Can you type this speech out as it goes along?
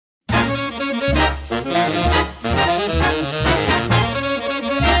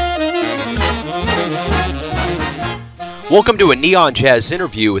Welcome to a Neon Jazz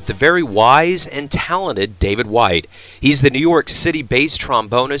interview with the very wise and talented David White. He's the New York City-based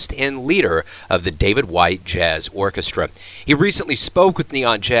trombonist and leader of the David White Jazz Orchestra. He recently spoke with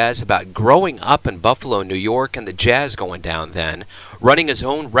Neon Jazz about growing up in Buffalo, New York, and the jazz going down then, running his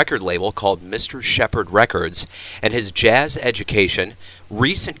own record label called Mr. Shepherd Records, and his jazz education,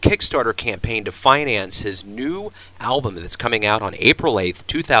 recent Kickstarter campaign to finance his new album that's coming out on April 8th,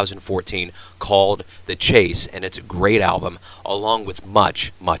 2014, called The Chase, and it's a great album, along with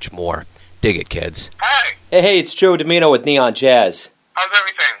much, much more. Dig it, kids. Hi. Hey, it's Joe Domino with Neon Jazz. How's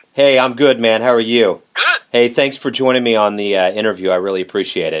everything? Hey, I'm good, man. How are you? Good. Hey, thanks for joining me on the interview. I really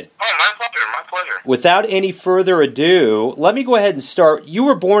appreciate it. Oh, my pleasure, my pleasure. Without any further ado, let me go ahead and start. You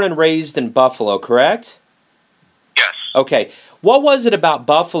were born and raised in Buffalo, correct? Yes. Okay. What was it about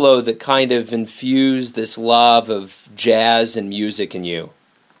Buffalo that kind of infused this love of jazz and music in you?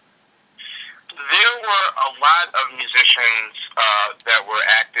 There were a lot of musicians that were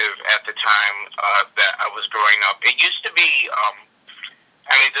active at the time that I was growing up. It used to be,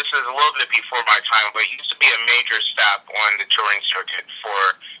 this is a little bit before my time, but it used to be a major stop on the touring circuit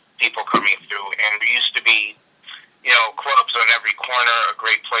for people coming through. And there used to be, clubs on every corner, a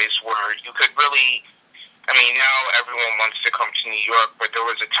great place where you could really... now everyone wants to come to New York, but there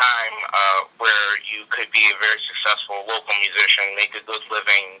was a time where you could be a very successful local musician, make a good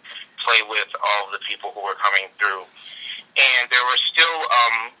living, play with all of the people who were coming through. And there were still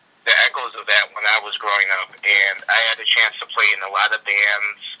the echoes of that when I was growing up, and I had a chance to play in a lot of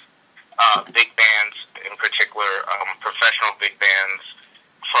bands, big bands in particular, professional big bands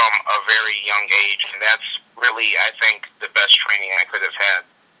from a very young age, and that's really, I think, the best training I could have had.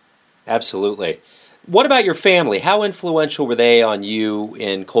 Absolutely. What about your family? How influential were they on you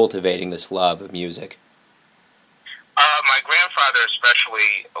in cultivating this love of music? My grandfather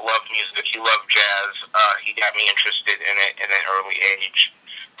especially loved music. He loved jazz. He got me interested in it in an early age.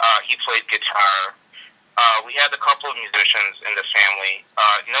 He played guitar. We had a couple of musicians in the family.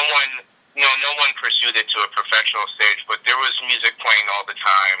 No one pursued it to a professional stage, but there was music playing all the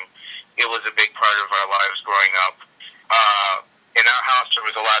time. It was a big part of our lives growing up. In our house, there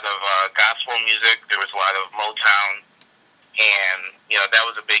was a lot of gospel music. There was a lot of Motown, and that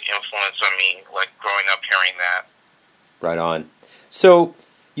was a big influence on me. Like growing up, hearing that. Right on. So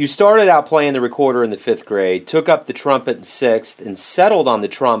you started out playing the recorder in the 5th grade, took up the trumpet in 6th, and settled on the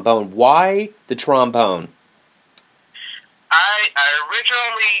trombone. Why the trombone? I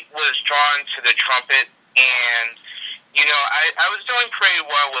originally was drawn to the trumpet, and I was doing pretty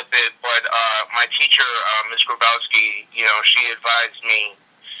well with it, but my teacher, Ms. Grabowski, she advised me,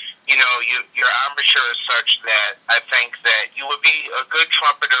 your embouchure is such that I think that you would be a good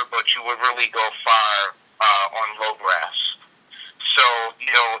trumpeter, but you would really go far on low brass. So,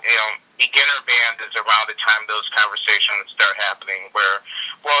 beginner band is around the time those conversations start happening where,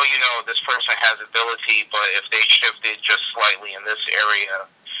 this person has ability, but if they shifted just slightly in this area,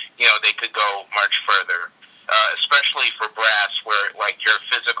 they could go much further. Especially for brass, where your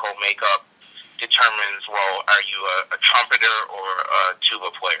physical makeup determines, are you a trumpeter or a tuba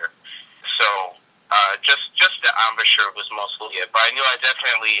player? So just the embouchure was mostly it, but I knew I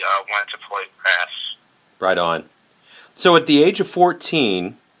definitely wanted to play brass. Right on. So at the age of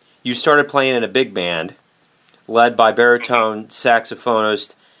 14, you started playing in a big band, led by baritone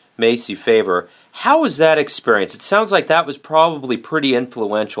saxophonist Macy Faber. How was that experience? It sounds like that was probably pretty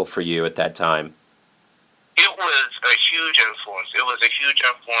influential for you at that time. It was a huge influence. It was a huge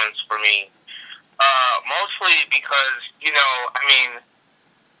influence for me, mostly because, you're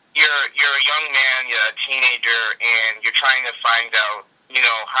a young man, you're a teenager, and you're trying to find out,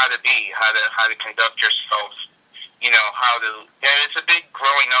 how to be, how to conduct yourself, and it's a big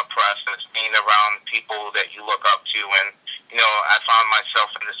growing up process being around people that you look up to, and, I found myself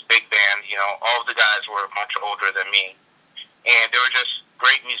in this big band, all of the guys were much older than me, and they were just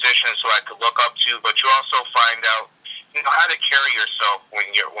great musicians who I could look up to, but you also find out, how to carry yourself when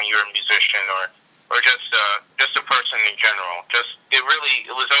you're a musician or just a person in general. It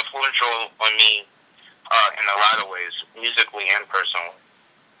was influential on me in a lot of ways, musically and personally.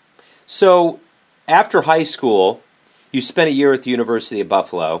 So, after high school, you spent a year at the University of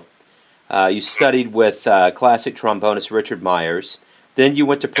Buffalo. You studied with classic trombonist Richard Myers. Then you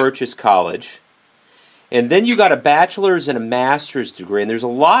went to Purchase College. And then you got a bachelor's and a master's degree, and there's a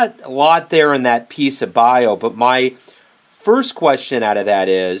lot there in that piece of bio. But my first question out of that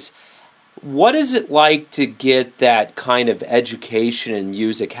is, what is it like to get that kind of education in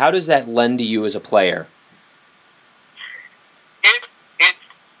music? How does that lend to you as a player?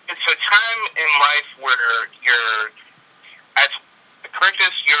 It's a time in life where at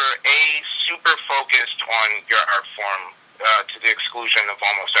Purchase, you're super focused on your art form. to the exclusion of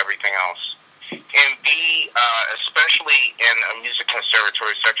almost everything else. And B, especially in a music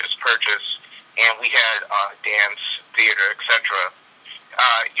conservatory such as Purchase, and we had dance, theater, etc.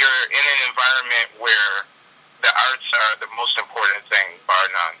 You're in an environment where the arts are the most important thing, bar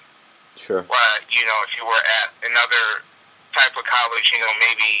none. Sure. If you were at another type of college,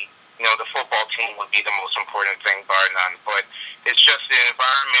 maybe the football team would be the most important thing, bar none. But it's just an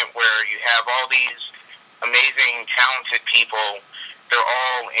environment where you have all these amazing, talented people. They're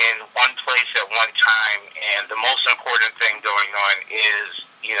all in one place at one time, and the most important thing going on is,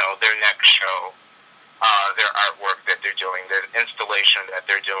 their next show, their artwork that they're doing, the installation that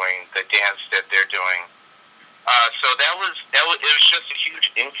they're doing, the dance that they're doing. So it was just a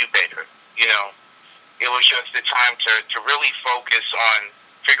huge incubator. It was just a time to really focus on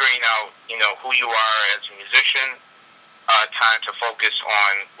figuring out, who you are as a musician. Time to focus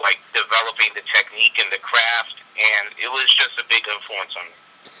on developing the technique and the craft, and it was just a big influence on me.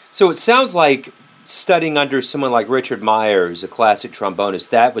 So it sounds like studying under someone like Richard Myers, a classic trombonist,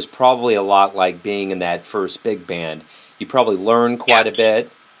 that was probably a lot like being in that first big band. You probably learned quite a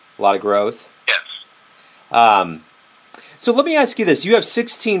bit, a lot of growth. Yes. So let me ask you this. You have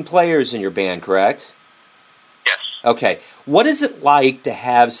 16 players in your band, correct? Yes. Okay. What is it like to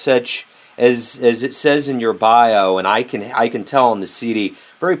have such, as it says in your bio, and I can tell on the CD,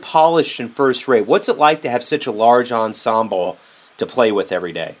 very polished and first rate. What's it like to have such a large ensemble to play with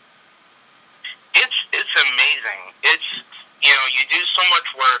every day? It's amazing. It's you do so much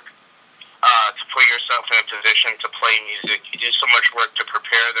work to put yourself in a position to play music. You do so much work to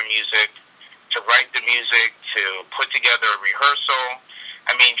prepare the music, to write the music, to put together a rehearsal.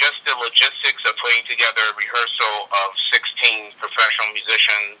 I mean, just the logistics of putting together a rehearsal of 16 professional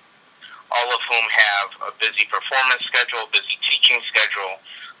musicians, all of whom have a busy performance schedule, busy teaching schedule.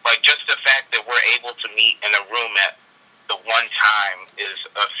 Just the fact that we're able to meet in a room at the one time is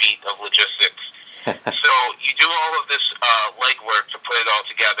a feat of logistics. So you do all of this legwork to put it all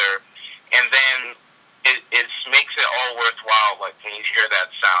together, and then it makes it all worthwhile, when you hear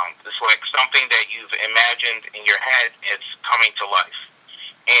that sound. It's like something that you've imagined in your head, it's coming to life,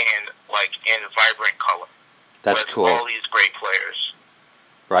 and in vibrant color. That's cool. All these great players.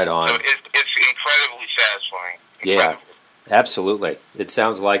 Right on. So it's incredibly satisfying. Yeah, absolutely. It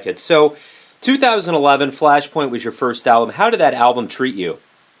sounds like it. So 2011, Flashpoint was your first album. How did that album treat you?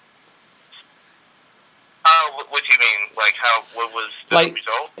 What do you mean? What was the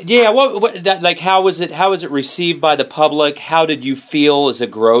result? Yeah, how was it? How was it received by the public? How did you feel as a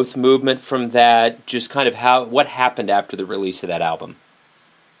growth movement from that? Just kind of what happened after the release of that album?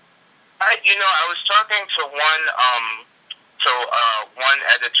 I was talking to one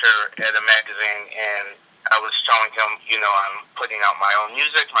editor at a magazine, and I was telling him, I'm putting out my own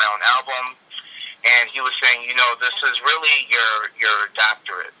music, my own album, and he was saying, this is really your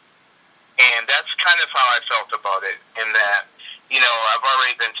doctorate. And that's kind of how I felt about it, in that, I've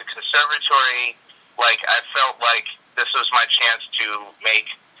already been to conservatory. I felt like this was my chance to make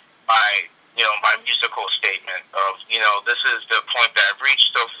my musical statement of, this is the point that I've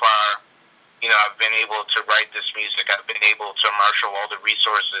reached so far. I've been able to write this music. I've been able to marshal all the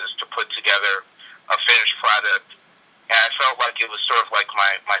resources to put together a finished product. And I felt like it was sort of like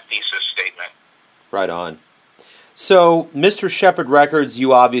my thesis statement. Right on. So, Mr. Shepherd Records,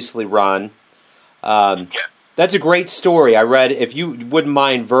 you obviously run. Yeah. That's a great story. I read, if you wouldn't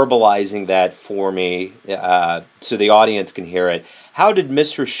mind verbalizing that for me so the audience can hear it. How did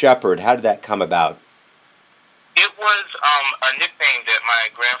Mr. Shepherd, how did that come about? It was a nickname that my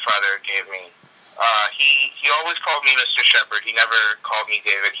grandfather gave me. He always called me Mr. Shepherd. He never called me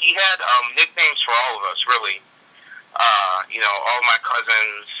David. He had nicknames for all of us, really. All my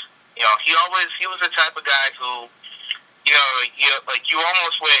cousins. He was the type of guy who, you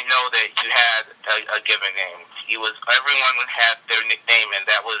almost wouldn't know that you had a given name. Everyone had their nickname, and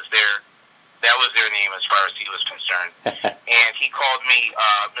that was their name as far as he was concerned. And he called me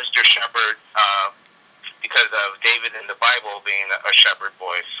Mr. Shepherd because of David in the Bible being a shepherd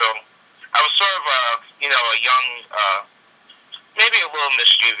boy. So I was sort of a young, maybe a little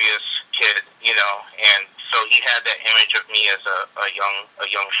mischievous kid, and so he had that image of me as a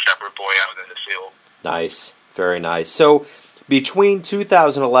young shepherd boy out in the field. Nice, very nice. So between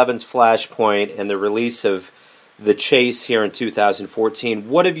 2011's Flashpoint and the release of The Chase here in 2014,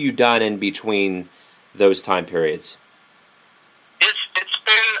 what have you done in between those time periods? It's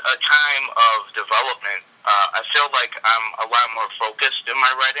been a time of development. I feel like I'm a lot more focused in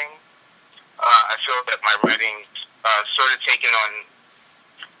my writing. I feel that my writing's sort of taken on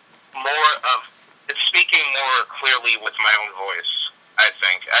it's speaking more clearly with my own voice, I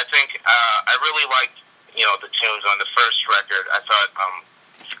think. I really like the tunes on the first record. I thought,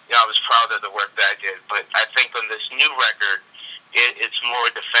 I was proud of the work that I did. But I think on this new record, it's more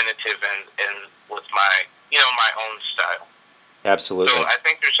definitive and with my, my own style. Absolutely. So I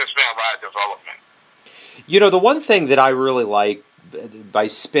think there's just been a lot of development. The one thing that I really like by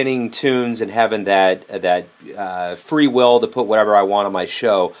spinning tunes and having that free will to put whatever I want on my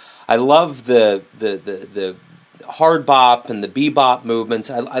show, I love the hard bop and the bebop movements.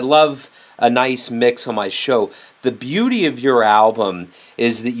 I love a nice mix on my show. The beauty of your album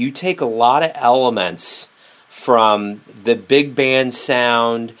is that you take a lot of elements from the big band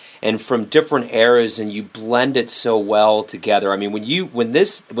sound and from different eras, and you blend it so well together. I mean, when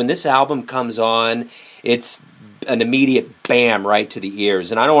this album comes on, it's an immediate bam right to the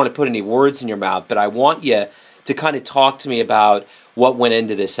ears. And I don't want to put any words in your mouth, but I want you to kind of talk to me about what went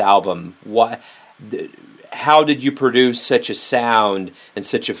into this album. How did you produce such a sound and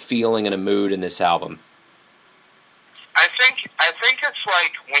such a feeling and a mood in this album? I think it's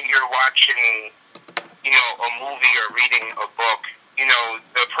like when you're watching, a movie or reading a book.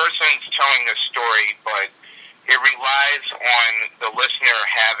 The person's telling a story, but it relies on the listener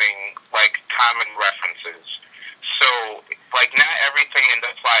having like common references. So, like, not everything in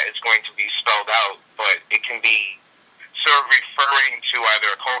the plot is going to be spelled out, but it can be sort of referring to either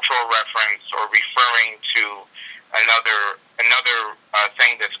a cultural reference or referring to another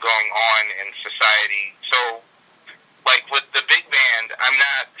thing that's going on in society. So, like with the big band, I'm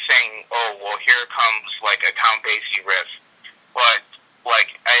not saying, oh, well, here comes like a Count Basie riff, but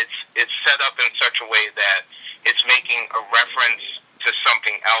like it's set up in such a way that it's making a reference to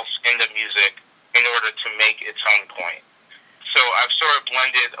something else in the music in order to make its own point. So I've sort of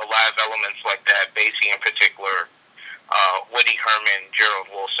blended a lot of elements like that, Basie in particular, Woody Herman, Gerald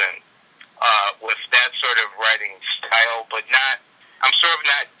Wilson, with that sort of writing style, but I'm sort of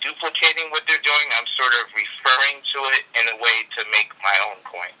not duplicating what they're doing. I'm sort of referring to it in a way to make my own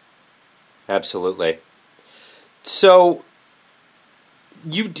point. Absolutely. So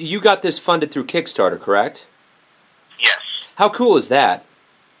you got this funded through Kickstarter, correct? Yes. How cool is that?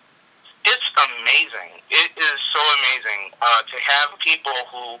 It's amazing. It is so amazing to have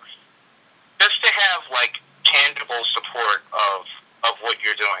people just to have like tangible support of what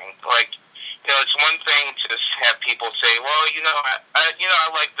you're doing. Like, it's one thing to have people say, well, I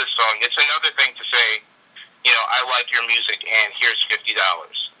like this song. It's another thing to say, I like your music and here's $50.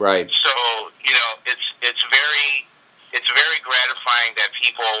 Right. So, it's very gratifying that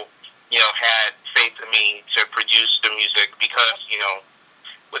people, had faith in me to produce the music because,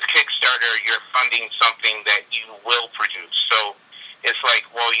 with Kickstarter, you're funding something that you will produce. So it's like,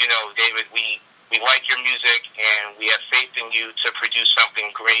 well, David, we like your music and we have faith in you to produce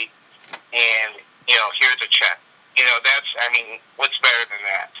something great. And, here's a check. What's better than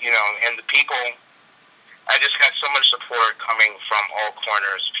that? And the people, I just got so much support coming from all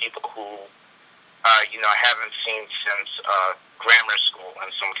corners, people who, I haven't seen since grammar school in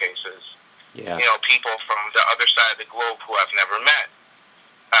some cases. Yeah. People from the other side of the globe who I've never met.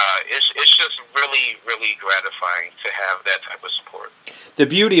 It's just really, really gratifying to have that type of support. The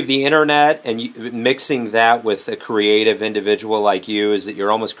beauty of the internet and mixing that with a creative individual like you is that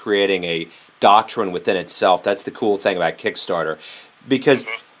you're almost creating a doctrine within itself. That's the cool thing about Kickstarter. Because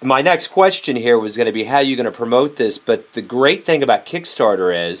my next question here was going to be how you're going to promote this, but the great thing about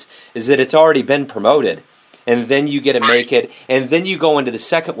Kickstarter is that it's already been promoted. And then you get to make it, and then you go into the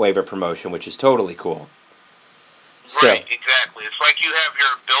second wave of promotion, which is totally cool. Right, exactly. It's like you have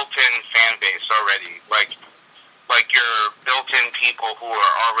your built-in fan base already, like your built-in people who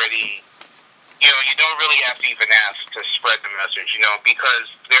are already, you don't really have to even ask to spread the message, because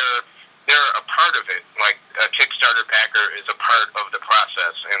they're a part of it. Like a Kickstarter backer is a part of the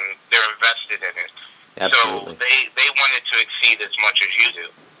process, and they're invested in it. Absolutely. So they want it to exceed as much as you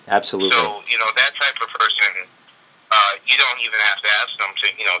do. Absolutely. So, that type of person, you don't even have to ask them to,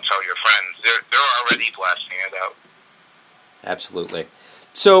 tell your friends. They're already blasting it out. Absolutely.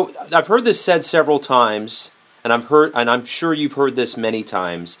 So I've heard this said several times, and I'm sure you've heard this many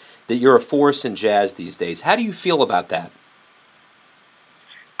times, that you're a force in jazz these days. How do you feel about that?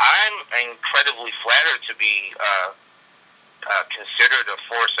 I'm incredibly flattered to be considered a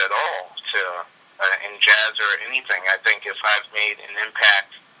force at all in jazz or anything. I think if I've made an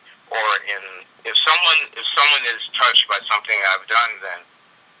impact, or if someone is touched by something I've done, then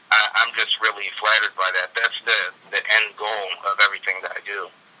I'm just really flattered by that. That's the end goal of everything that I do.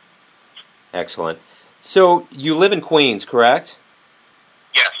 Excellent. So you live in Queens, correct?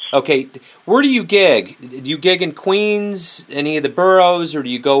 Yes. Okay. Where do you gig? Do you gig in Queens, any of the boroughs, or do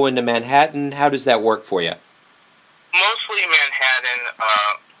you go into Manhattan? How does that work for you? Mostly Manhattan.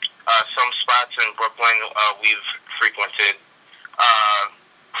 Some spots in Brooklyn we've frequented.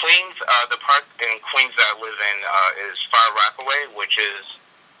 Queens, the part in Queens that I live in is Far Rockaway, which is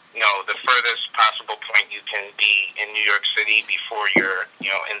the furthest possible point you can be in New York City before you're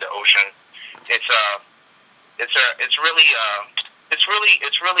in the ocean. It's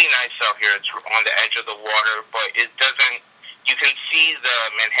really nice out here. It's on the edge of the water, but it doesn't. You can see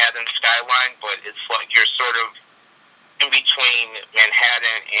the Manhattan skyline, but it's like you're sort of in between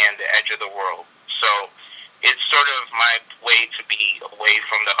Manhattan and the edge of the world. So it's sort of my way to be away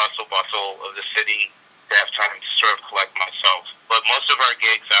from the hustle bustle of the city, to have time to sort of collect myself. But most of our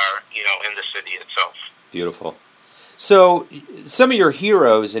gigs are, in the city itself. Beautiful. So some of your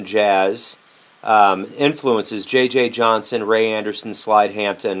heroes in jazz, influences, J.J. Johnson, Ray Anderson, Slide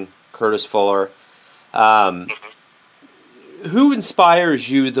Hampton, Curtis Fuller. Who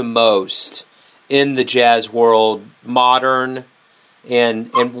inspires you the most in the jazz world, modern,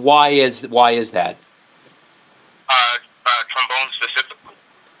 and why is that? Trombone specifically?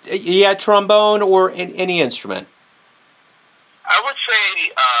 Yeah, trombone or any instrument. I would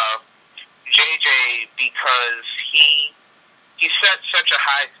say JJ, because he set such a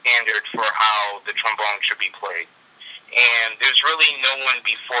high standard for how the trombone should be played. And there's really no one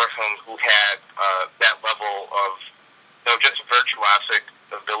before him who had that level of just virtuosic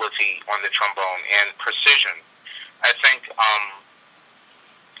ability on the trombone and precision. I think as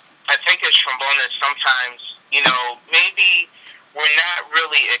trombonists sometimes, maybe we're not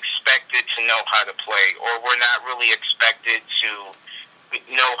really expected to know how to play, or we're not really expected to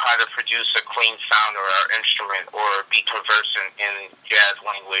know how to produce a clean sound or our instrument, or be conversant in jazz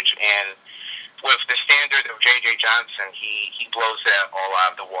language. And with the standard of J.J. Johnson, he blows that all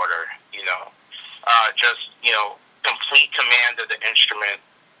out of the water, complete command of the instrument,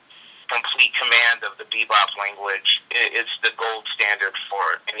 complete command of the bebop language. It's the gold standard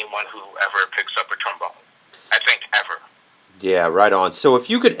for anyone who ever picks up a trombone. I think ever. Yeah, right on. So if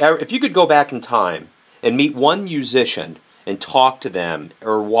you could go back in time and meet one musician and talk to them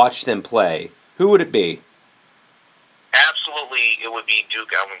or watch them play, who would it be? Absolutely, it would be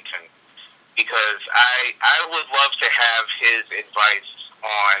Duke Ellington, because I would love to have his advice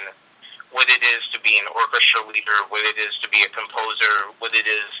on what it is to be an orchestra leader, what it is to be a composer, what it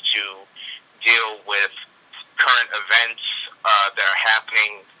is to deal with current events that are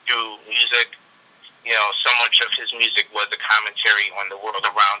happening through music. So much of his music was a commentary on the world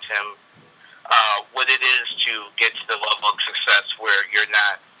around him. What it is to get to the level of success where you're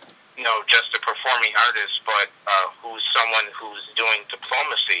not, just a performing artist, but who's someone who's doing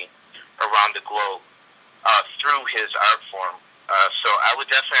diplomacy around the globe through his art form. So I would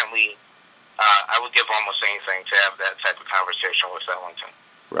definitely, I would give almost anything to have that type of conversation with Ellington.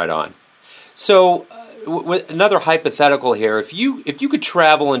 Right on. So, another hypothetical here, if you could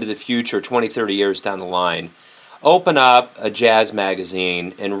travel into the future 20, 30 years down the line, open up a jazz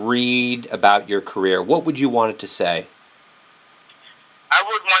magazine and read about your career, what would you want it to say? I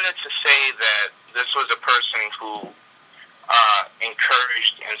would want it to say that this was a person who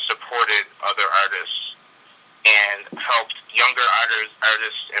encouraged and supported other artists and helped younger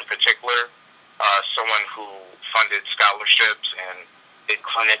artists in particular, someone who funded scholarships and did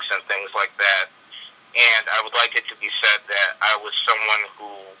clinics and things like that. And I would like it to be said that I was someone who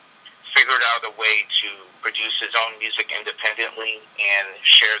figured out a way to produce his own music independently and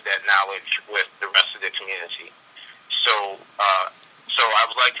shared that knowledge with the rest of the community. So I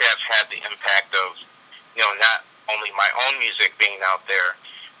would like to have had the impact of, not only my own music being out there,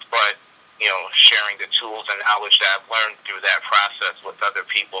 but, sharing the tools and knowledge that I've learned through that process with other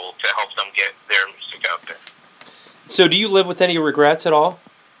people to help them get their music out there. So do you live with any regrets at all?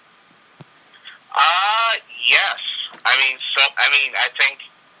 Yes. I think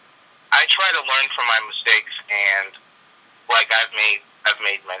I try to learn from my mistakes, and I've made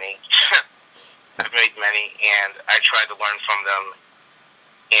many. I've made many, and I try to learn from them.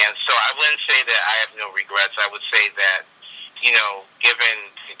 And so I wouldn't say that I have no regrets. I would say that, given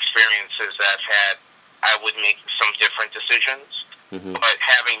the experiences that I've had, I would make some different decisions. Mm-hmm. But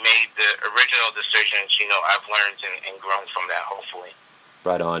having made the original decisions, I've learned and grown from that, hopefully.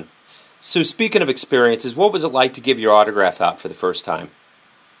 Right on. So speaking of experiences, what was it like to give your autograph out for the first time?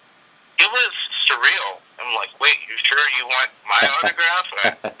 It was surreal. I'm like, wait, you sure you want my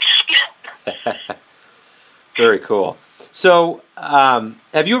autograph? Very cool. So,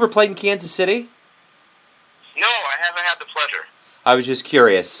 have you ever played in Kansas City? No, I haven't had the pleasure. I was just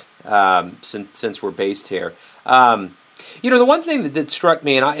curious, since we're based here. The one thing that struck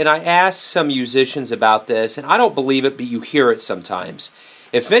me, and I asked some musicians about this, and I don't believe it, but you hear it sometimes.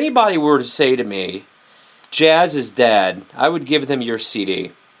 If anybody were to say to me, jazz is dead, I would give them your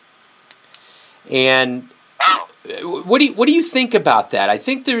CD. And Wow. what do you think about that? I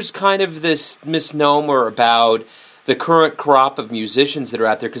think there's kind of this misnomer about the current crop of musicians that are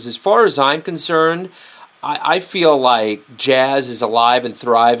out there, because as far as I'm concerned, I feel like jazz is alive and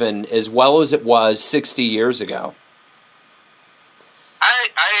thriving as well as it was 60 years ago.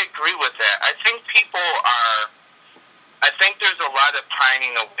 I agree with that. I think there's a lot of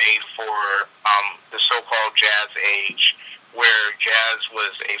pining away for the so-called jazz age, where jazz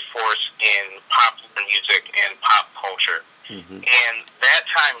was a force in popular music and pop culture. Mm-hmm. And that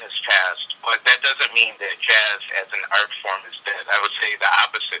time has passed, but that doesn't mean that jazz as an art form is dead. I would say the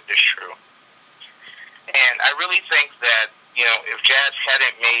opposite is true. And I really think that, if jazz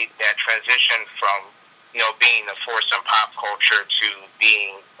hadn't made that transition from, being a force in pop culture to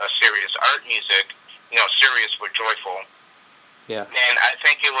being a serious art music, serious but joyful, then I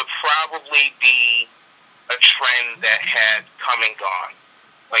think it would probably be a trend that had come and gone.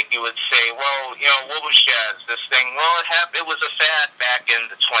 Like you would say, well, what was jazz? This thing, well, it was a fad back in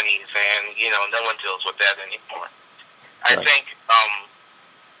the 20s, and, no one deals with that anymore. Right. I think,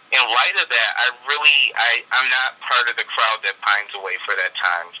 in light of that, I'm not part of the crowd that pines away for that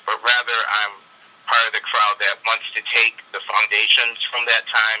time, but rather I'm part of the crowd that wants to take the foundations from that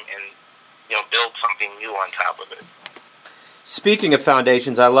time and, build something new on top of it. Speaking of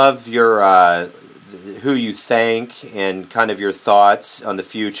foundations, I love your who you thank and kind of your thoughts on the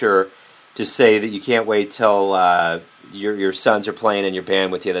future, to say that you can't wait till your sons are playing in your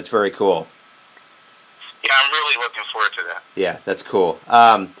band with you. That's very cool. Yeah, I'm really looking forward to that. Yeah, that's cool.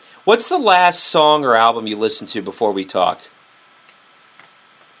 What's the last song or album you listened to before we talked?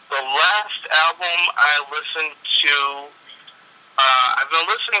 The last album I listened to, I've been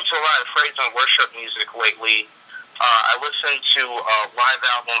listening to a lot of praise and worship music lately. I listened to a live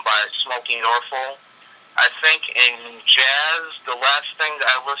album by Smokey Norfolk. I think in jazz, the last thing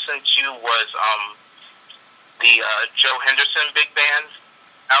that I listened to was the Joe Henderson Big Band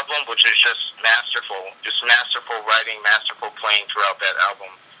album, which is just masterful writing, masterful playing throughout that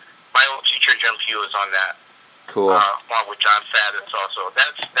album. My old teacher Jim Pugh is on that. Cool. Along with John Faddis also.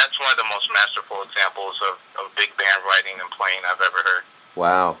 That's one of the most masterful examples of big band writing and playing I've ever heard.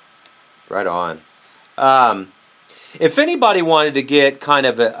 Wow. Right on. If anybody wanted to get kind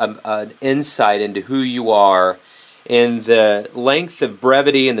of an insight into who you are in the length of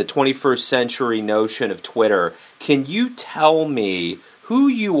brevity in the 21st century notion of Twitter, can you tell me who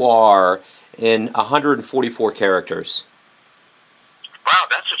you are in 144 characters? Wow,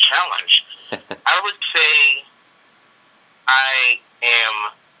 that's a challenge. I would say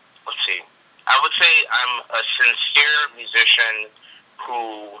I'm a sincere musician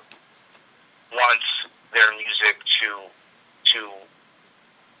who wants their music to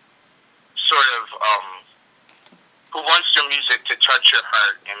sort of who wants their music to touch your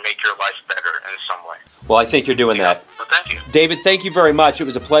heart and make your life better in some way. Well, I think you're doing that. Well, thank you. David, thank you very much. It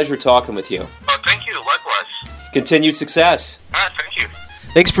was a pleasure talking with you. Well, thank you. Likewise. Continued success. All right, thank you.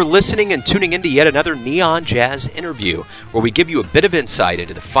 Thanks for listening and tuning in to yet another Neon Jazz interview, where we give you a bit of insight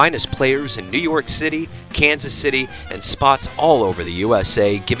into the finest players in New York City, Kansas City, and spots all over the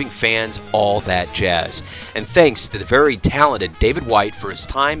USA, giving fans all that jazz. And thanks to the very talented David White for his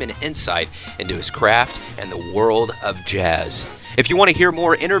time and insight into his craft and the world of jazz. If you want to hear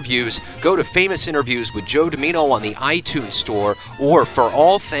more interviews, go to Famous Interviews with Joe Domino on the iTunes Store, or for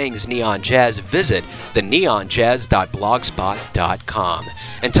all things Neon Jazz, visit theneonjazz.blogspot.com.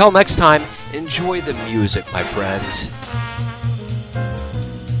 Until next time, enjoy the music, my friends.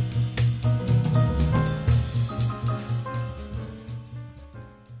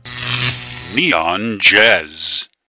 Neon Jazz.